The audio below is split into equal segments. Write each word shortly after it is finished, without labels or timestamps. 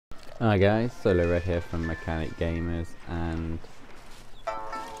Hi guys, Solored here from Mechanicgamerz, and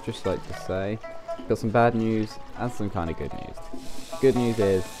just like to say, got some bad news and some kind of good news. Good news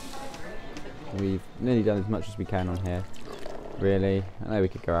is we've nearly done as much as we can on here. Really, I know we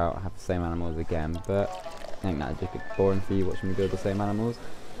could go out and have the same animals again, but I think that'd just be boring for you watching me build the same animals.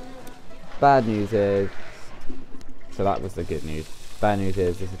 Bad news is, so that was the good news. Bad news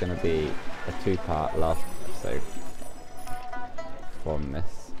is this is going to be a two-part last episode from this.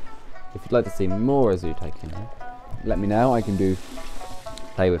 If you'd like to see more Zoo Tycoon, let me know. I can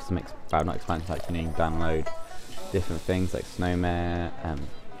play with some not expansion packs. You can download different things like snowmare,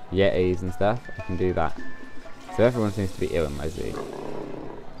 yetis and stuff. I can do that. So everyone seems to be ill in my zoo.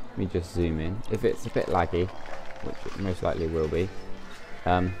 Let me just zoom in. If it's a bit laggy, which it most likely will be,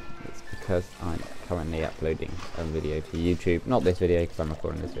 it's because I'm currently uploading a video to YouTube. Not this video, because I'm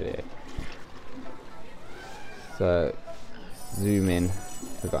recording this video. So zoom in.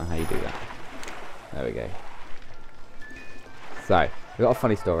 Forgotten how you do that. There we go. So we've got a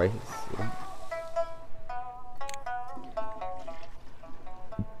funny story.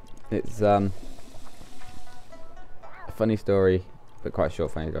 It's a funny story, but quite a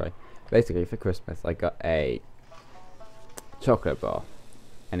short funny story. Basically, for Christmas, I got a chocolate bar,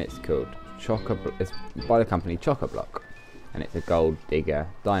 and it's called it's by the company Choco-Block, and it's a gold digger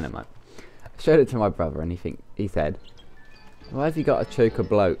dynamite. I showed it to my brother, and he said, "Why have you got a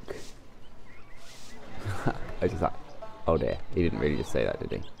Choco-Bloke?" I was just like, oh dear, he didn't really just say that,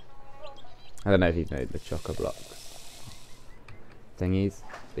 did he? I don't know if you know the Choco-Block thingies,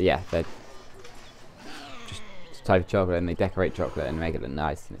 but yeah, they're just a type of chocolate, and they decorate chocolate and make it look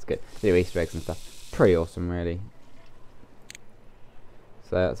nice, and it's good. They do Easter eggs and stuff. Pretty awesome, really.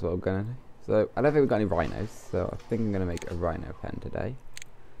 So that's what I'm gonna do. So I don't think we've got any rhinos, so I think I'm gonna make a rhino pen today.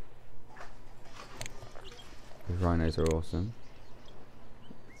 The rhinos are awesome.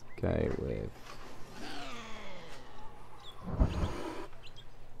 Let's go with. It's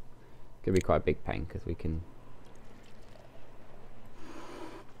gonna be quite a big pen because we can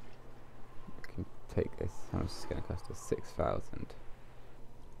take this. How much is this gonna cost us? 6,000.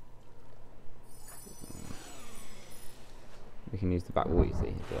 We can use the back wall, you see,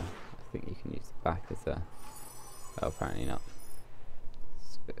 as well. I think you can use the back as a. Oh, apparently not.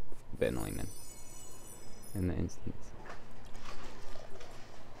 It's a bit annoying then. In the instance.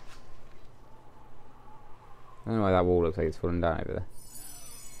 I don't know why that wall looks like it's falling down over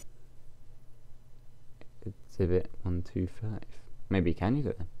there. Exhibit 125. Maybe you can use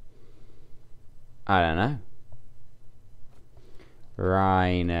it then. I don't know.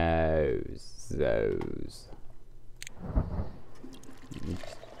 Rhinos. Those. Let me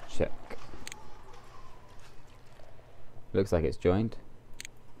just check. Looks like it's joined.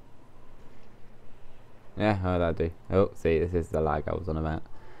 Yeah, oh, that'll do. Oh, see, this is the lag I was on about.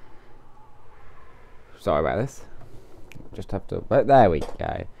 Sorry about this. Just have to. But there we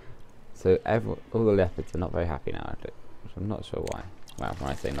go. So all the leopards are not very happy now, which I'm not sure why. Well,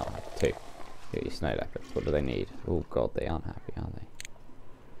 when I say not happy, too. Get your snow leopards. What do they need? Oh god, they aren't happy, are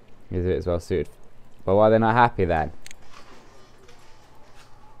they? Is it as well suited? But why are they not happy then?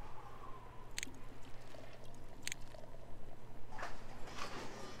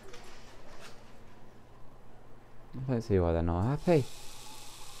 I don't see why they're not happy.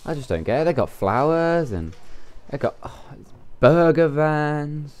 I just don't get it. They got flowers and they got burger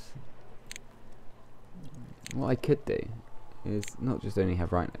vans. What I could do is not just only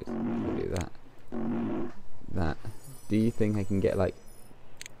have rhinos. I'll do that. Do you think I can get like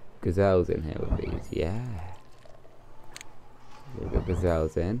gazelles in here with these? Yeah. We'll get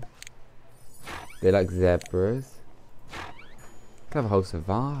gazelles in. They like zebras. Could have a whole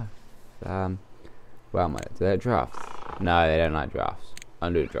savannah. Well, do they like giraffes? No, they don't like giraffes.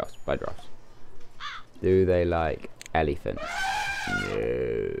 I'll do giraffes. Buy giraffes. Do they like elephants? No.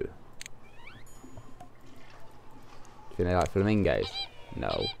 Do you think they like flamingos?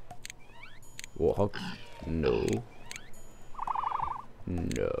 No. Warthogs? No.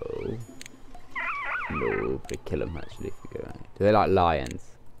 No. No. They kill them actually if you go out. Do they like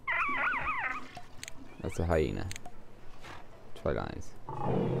lions? That's a hyena. Try lions.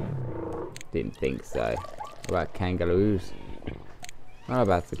 Didn't think so. What about kangaroos? What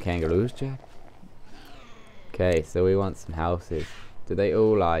about the kangaroos, Jack? Okay, so we want some houses. Do they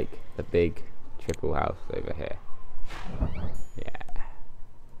all like the big triple house over here? Yeah.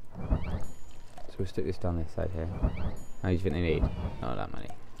 So we'll stick this down this side here. How do you think they need? Not that many.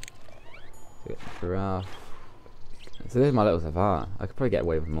 So giraffe. So there's my little savannah. I could probably get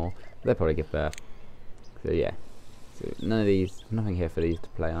away with more. But they'll probably give birth. So yeah. So none of these, nothing here for these to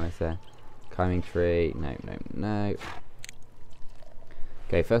play on, is there? Climbing tree, no.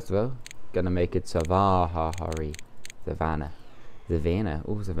 Okay, first of all, gonna make it Savannah. Oh, Savannah, because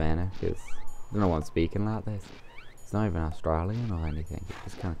I don't know why I'm speaking like this. It's not even Australian or anything. It's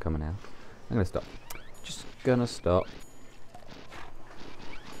just kind of coming out. I'm gonna stop. Just gonna stop.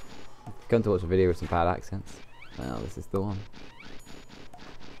 Come to watch a video with some bad accents. Well, this is the one.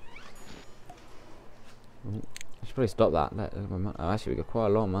 Ooh, I should probably stop that. Oh, actually, we got quite a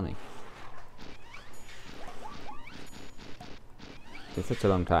lot of money. It's such a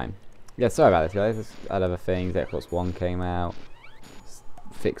long time. Yeah, sorry about this, guys. I had other things. Xbox One came out.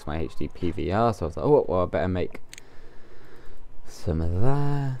 Fixed my HD PVR, so I was like, oh, well, I better make some of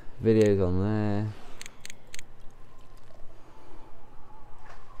that. Videos on there.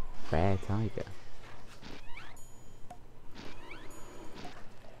 Rare tiger.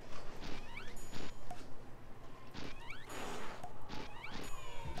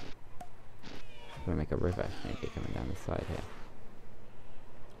 I'm gonna make a river maybe coming down the side here.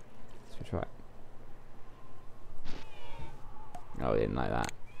 Let's try it. Oh, we didn't like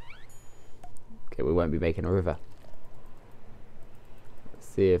that. Okay, we won't be making a river. Let's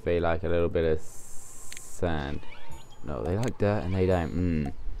see if they like a little bit of sand. No, they like dirt and they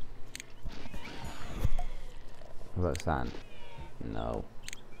don't. What about sand? No.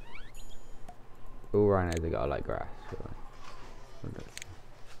 All rhinos have got to like grass.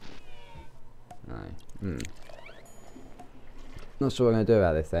 No. Not sure what I'm going to do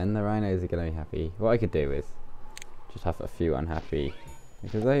about this then. The rhinos are going to be happy. What I could do is just have a few unhappy,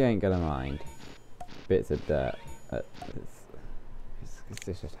 because they ain't going to mind bits of dirt.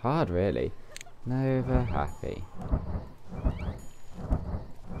 It's just hard, really. Never happy.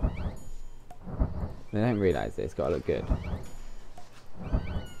 They don't realise that it's got to look good.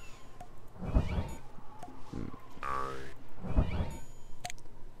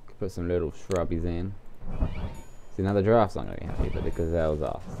 Put some little shrubbies in. See, now the giraffes aren't going to be happy, but the gazelles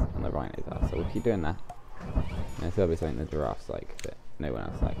are, and the rhinos are, so we'll keep doing that. And it's obviously something the giraffes like that no one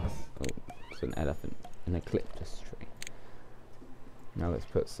else likes. Oh, it's an elephant, an eucalyptus tree. Now let's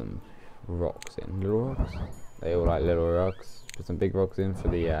put some rocks in. Little rocks? They all like little rocks. Put some big rocks in for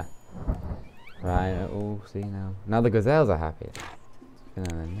the rhino. Oh, see now. Now the gazelles are happy.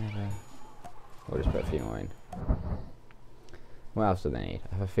 We'll just put a few more in. What else do they need?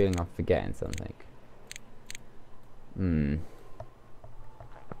 I have a feeling I'm forgetting something.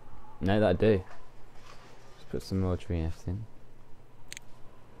 No, that'd do. Just put some more tree nets in.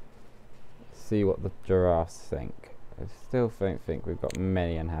 See what the giraffes think. I still don't think we've got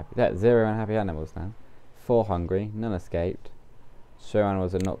many unhappy. That's 0 unhappy animals now. 4 hungry, none escaped. Show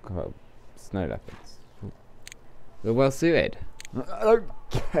animals are not snow leopards. They're well suited. I don't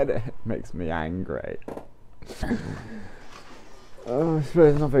get it. It makes me angry. Oh, I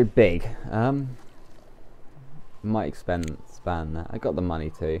suppose it's not very big. Might expand that. I got the money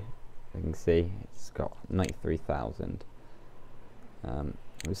too. You can see it's got 93,000.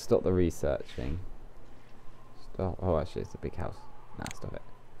 We'll stop the researching. Stop. Oh, actually, it's a big house. Nah, stop it.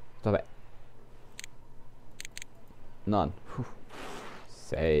 Stop it. None. Whew.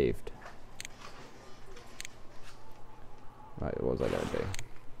 Saved. Right, what was I going to do?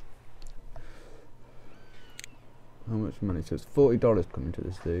 How much money? So it's $40 coming to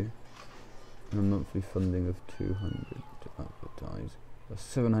the zoo, and a monthly funding of 200 to advertise. That's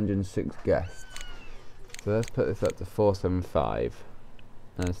 706 guests. So let's put this up to 475,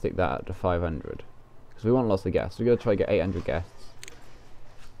 and then stick that up to 500. Because we want lots of guests. We're going to try to get 800 guests.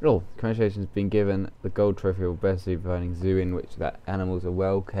 Oh, congratulations been given the gold trophy of best zoo providing zoo in which that animals are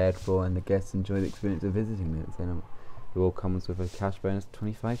well cared for and the guests enjoy the experience of visiting this animal. It all comes with a cash bonus of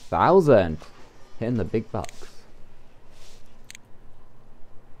 25,000. Hitting the big bucks.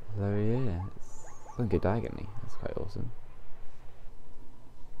 So yeah, it's a good diagonally. That's quite awesome.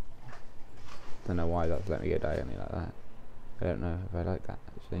 Don't know why that's let me go diagonally like that. I don't know if I like that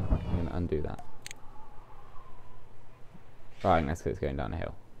actually. I'm gonna undo that. Right, that's because it's going down a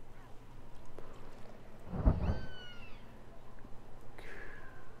hill.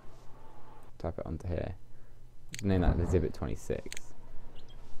 Type it onto here. Just name that Exhibit 26.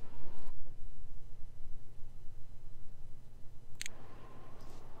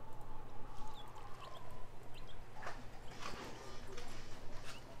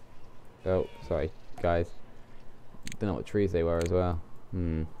 Oh, sorry, guys. Don't know what trees they were as well.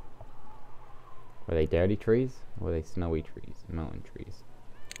 Were they dirty trees? Or were they snowy trees? Mountain trees?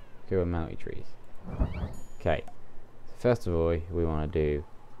 Okay, well, mountain trees. Okay. So first of all, we want to do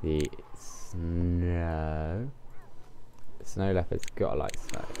the snow. The snow leopard's gotta like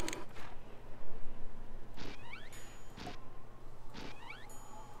snow.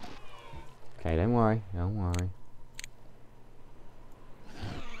 Okay, don't worry. Don't worry.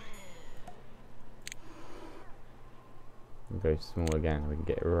 Very small again. We can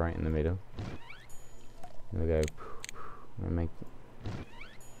get it right in the middle. There we go. We'll make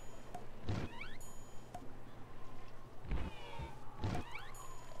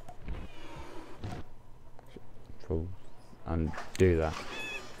control undo that.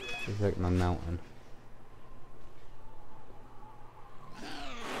 It's like my mountain.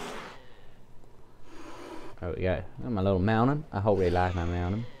 There we go. Oh, my little mountain. I hope they like my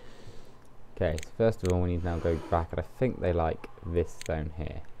mountain. Okay, so first of all we need to now go back, and I think they like this stone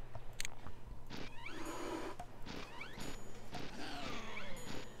here.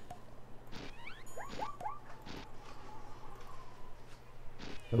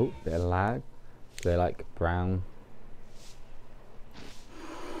 Oh, bit of lag. So they like brown.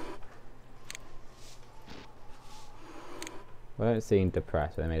 Well, I don't seem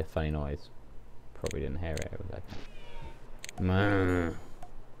depressed, but they made a funny noise. Probably didn't hear it. It was like,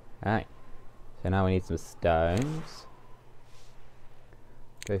 alright. So now we need some stones.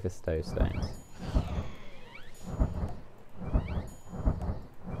 Go for stones.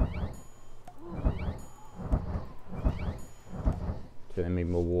 So they need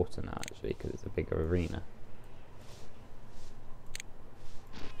more water now, actually, because it's a bigger arena.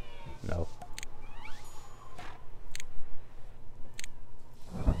 No.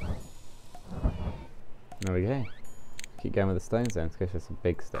 There we go. Keep going with the stones then. Let's go for some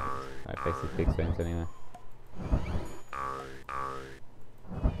big stones. Right, basically big stones anyway.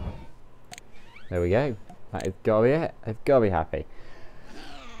 There we go. That has got to be it. They've got to be happy.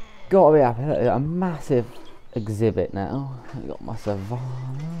 Got to be happy. Look, a massive exhibit now. I've got my savannah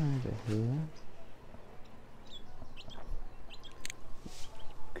over here.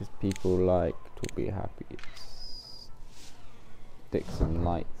 Because people like to be happy. Stick some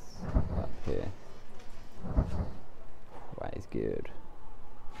lights up here. That is good.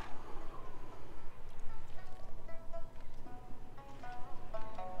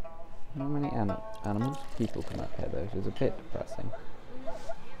 How many animals? People come up here though, which is a bit depressing.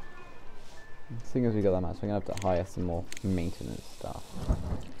 Seeing as we got that much, we're going to have to hire some more maintenance staff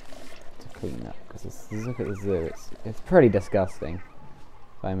to clean up. Because look at the zoo, it's pretty disgusting,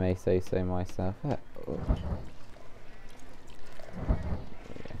 if I may say so myself.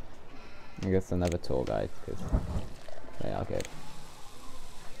 I guess another tour guide, because they are good.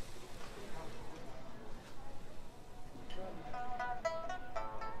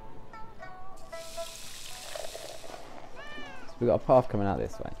 So we've got a path coming out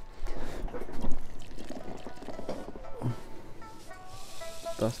this way.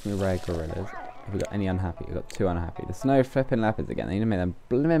 Dusty red gorillas. Have we got any unhappy? We've got 2 unhappy. The snow flipping leopards again. They need to make them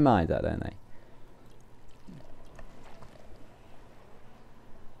blooming minds out, don't they?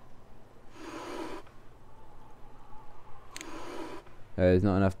 There's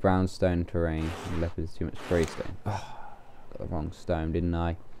not enough brown stone terrain. The leopard's too much grey stone. Oh, got the wrong stone, didn't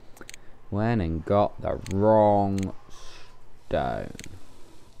I? Went and got the wrong stone.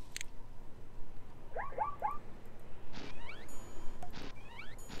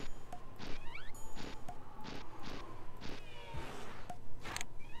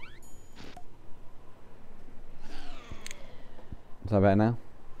 Is that better now?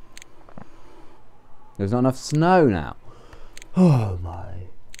 There's not enough snow now. Oh my.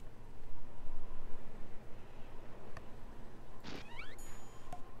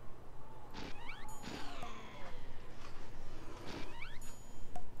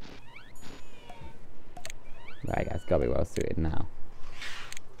 Right guys, gotta be well suited now.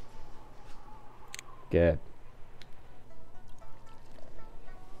 Good.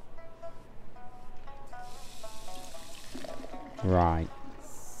 Right.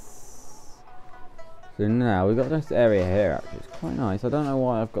 So now we've got this area here actually, it's quite nice. I don't know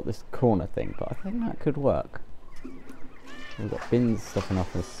why I've got this corner thing, but I think that could work. We've got bins stopping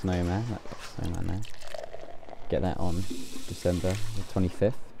off the snowman. That's the snowman there. Get that on December the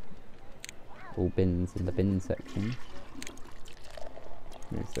 25th. All bins in the bin section.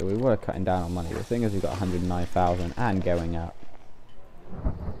 Okay, so we were cutting down on money. The thing is we've got 109,000 and going up.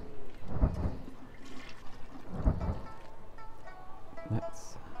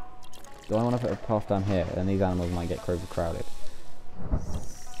 Do I want to put a path down here? Then these animals might get overcrowded.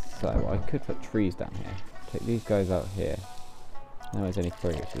 So I could put trees down here. Take these guys out here. No, it's only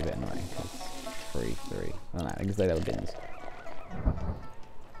 3, which is a bit annoying. 3. I don't know, I guess they little bins.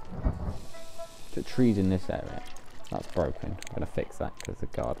 Put trees in this area. That's broken. I'm going to fix that because the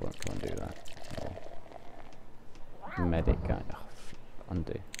guard won't come and do that. Or medic guy. Oh,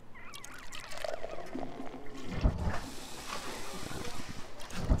 undo.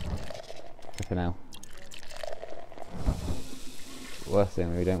 For now. Worst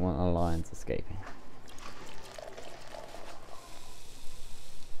thing, we don't want our lions escaping.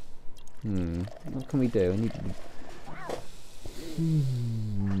 What can we do? I need.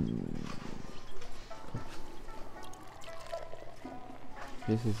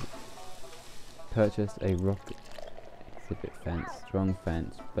 This is purchased a rock exhibit fence, strong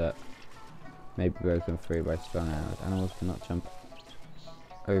fence, but may be broken through by strong animals. Animals cannot jump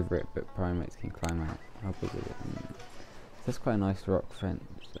over it, but primates can climb out. How big is it? That's quite a nice rock fence,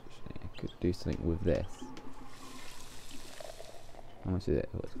 actually. I could do something with this. How much is it?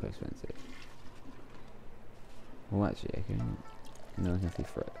 Oh, it's quite expensive. Well, actually, I can. No one can see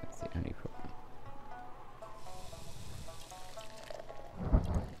through it. That's the only problem.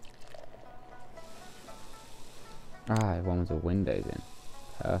 Ah, one with the windows in.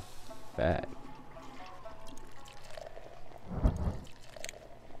 Perfect.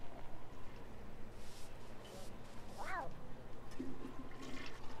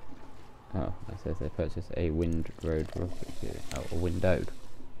 Oh, it says they purchased a windrowed rocket. Oh, a windowed.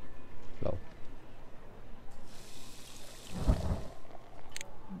 Lol.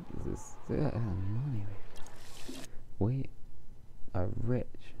 This is money. We are rich.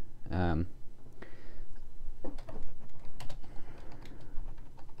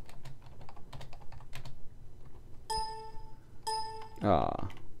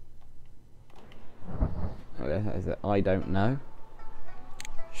 Okay, is it I don't know?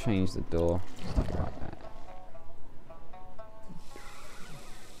 Change the door. Stick it right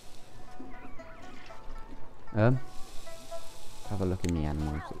there. Have a look in the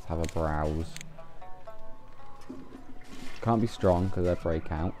animals. Let's have a browse. Can't be strong because they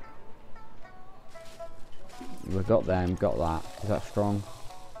break out. We've got them, got that. Is that strong?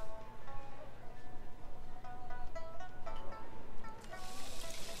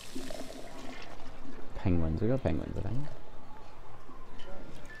 Penguins. We got penguins, I think.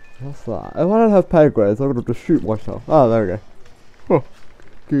 What's that? Oh, I don't have penguins. I'm gonna have to shoot myself. Oh, there we go. Oh,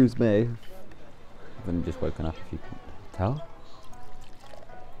 excuse me. I've only just woken up, if you can tell.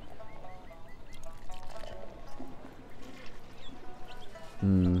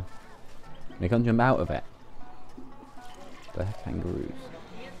 They can't jump out of it. They're kangaroos.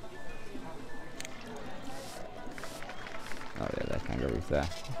 Oh yeah, there's kangaroos there.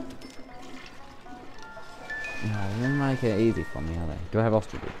 No, they don't make it easy for me, are they? Do I have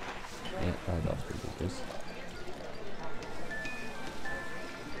ostriches? Yeah, I have ostriches.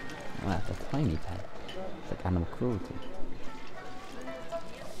 Wow, that's a tiny pet. It's like animal cruelty.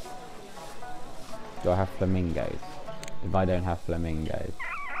 Do I have flamingos? If I don't have flamingos.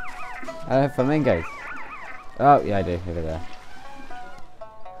 I have flamingos! Oh, yeah, I do. Over there.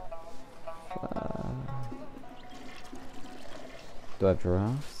 Do I have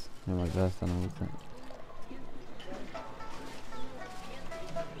giraffes? No, my first animals.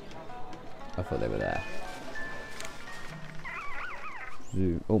 I thought they were there.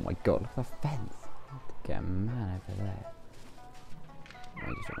 Zoo. Oh my god, look at the fence. I have to get a man over there.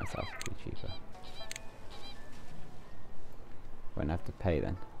 I just want myself to be cheaper. Won't have to pay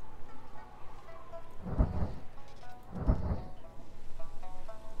then.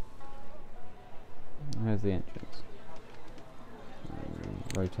 Where's the entrance?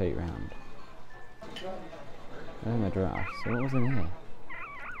 Rotate round. Where are my giraffes? So what was in here?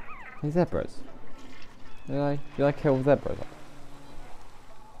 Hey, zebras. Did I kill zebras off?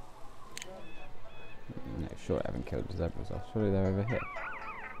 No, sure I haven't killed the zebras off. Surely they're over here.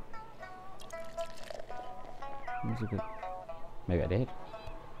 Maybe I did.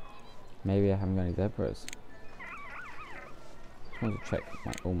 Maybe I haven't got any zebras. I just want to check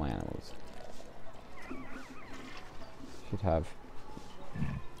all my animals. Should have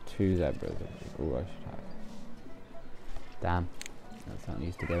 2 zebras. Oh, I should have. Damn. That's not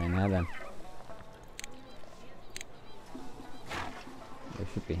used to go in there then. They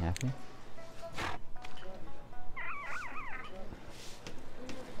should be happy.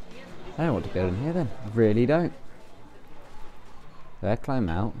 I don't want to go in here then. I really don't. They're climb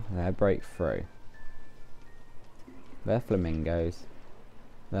out. They're break through. They're flamingos.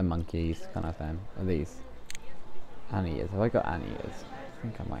 They're monkeys. Can't have them. Are these anteaters? Have I got anteaters? I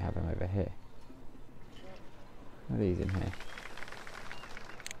think I might have them over here. Are these in here?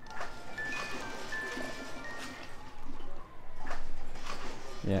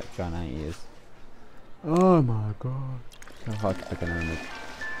 Yep, giant anteaters. Oh my god. So hard to pick an animal.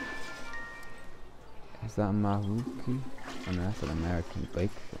 Is that a Maruki? Oh no, that's an American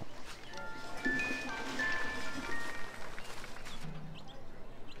bake shop.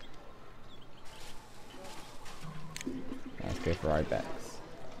 Let's go for ibex.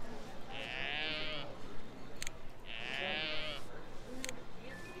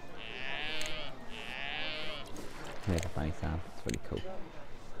 Here's a funny sound, it's really cool.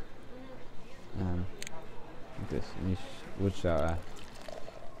 This niche wood shelter.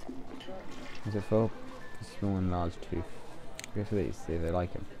 What's it for? Small and large tooth. Go for these, see if they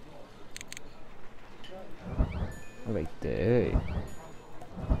like him. Oh, they do.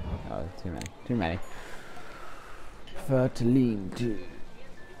 Oh, too many. Too many. Prefer to lean to.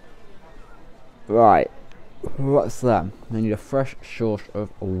 Right. What's that? I need a fresh source of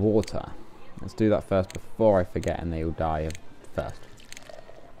water. Let's do that first before I forget and they all die first.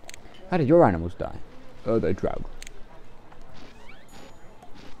 How did your animals die? Oh, they drowned.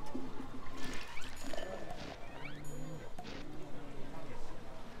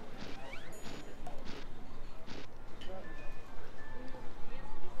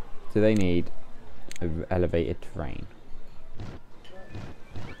 Do they need elevated terrain?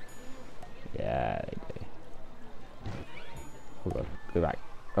 Yeah, they do. Hold on, go back.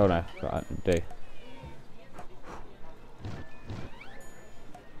 Oh no, I do.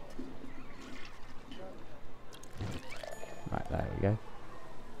 Right, there we go.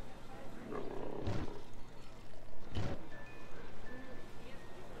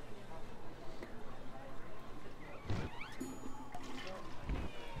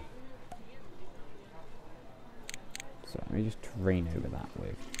 So let me just terrain over that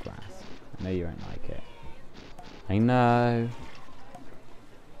with grass. I know you won't like it. I know.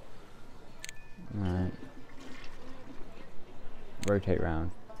 Right. Rotate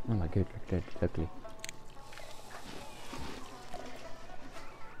round. Oh my god, look ugly.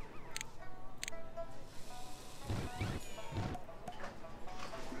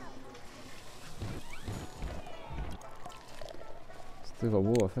 Still got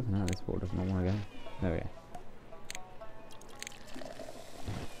water, flipping out, this water does not want to go. There we go.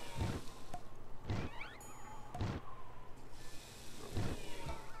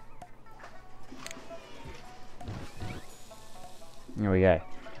 There we go.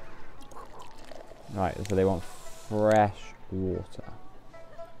 Right, so they want fresh water.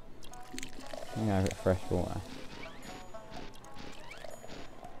 I'm gonna get fresh water.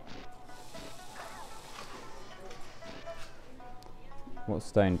 What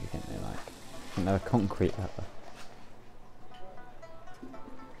stone do you think they like? I think they're concrete pepper.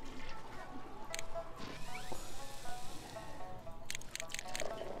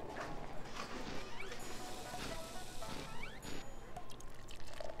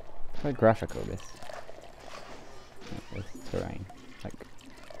 Quite graphical this terrain. Like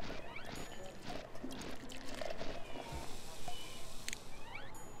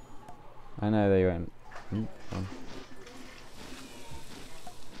I know they went.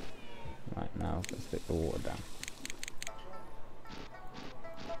 Right, now let's stick the water down.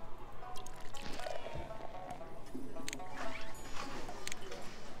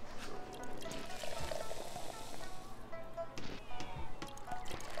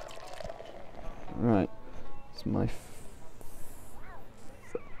 Right, it's my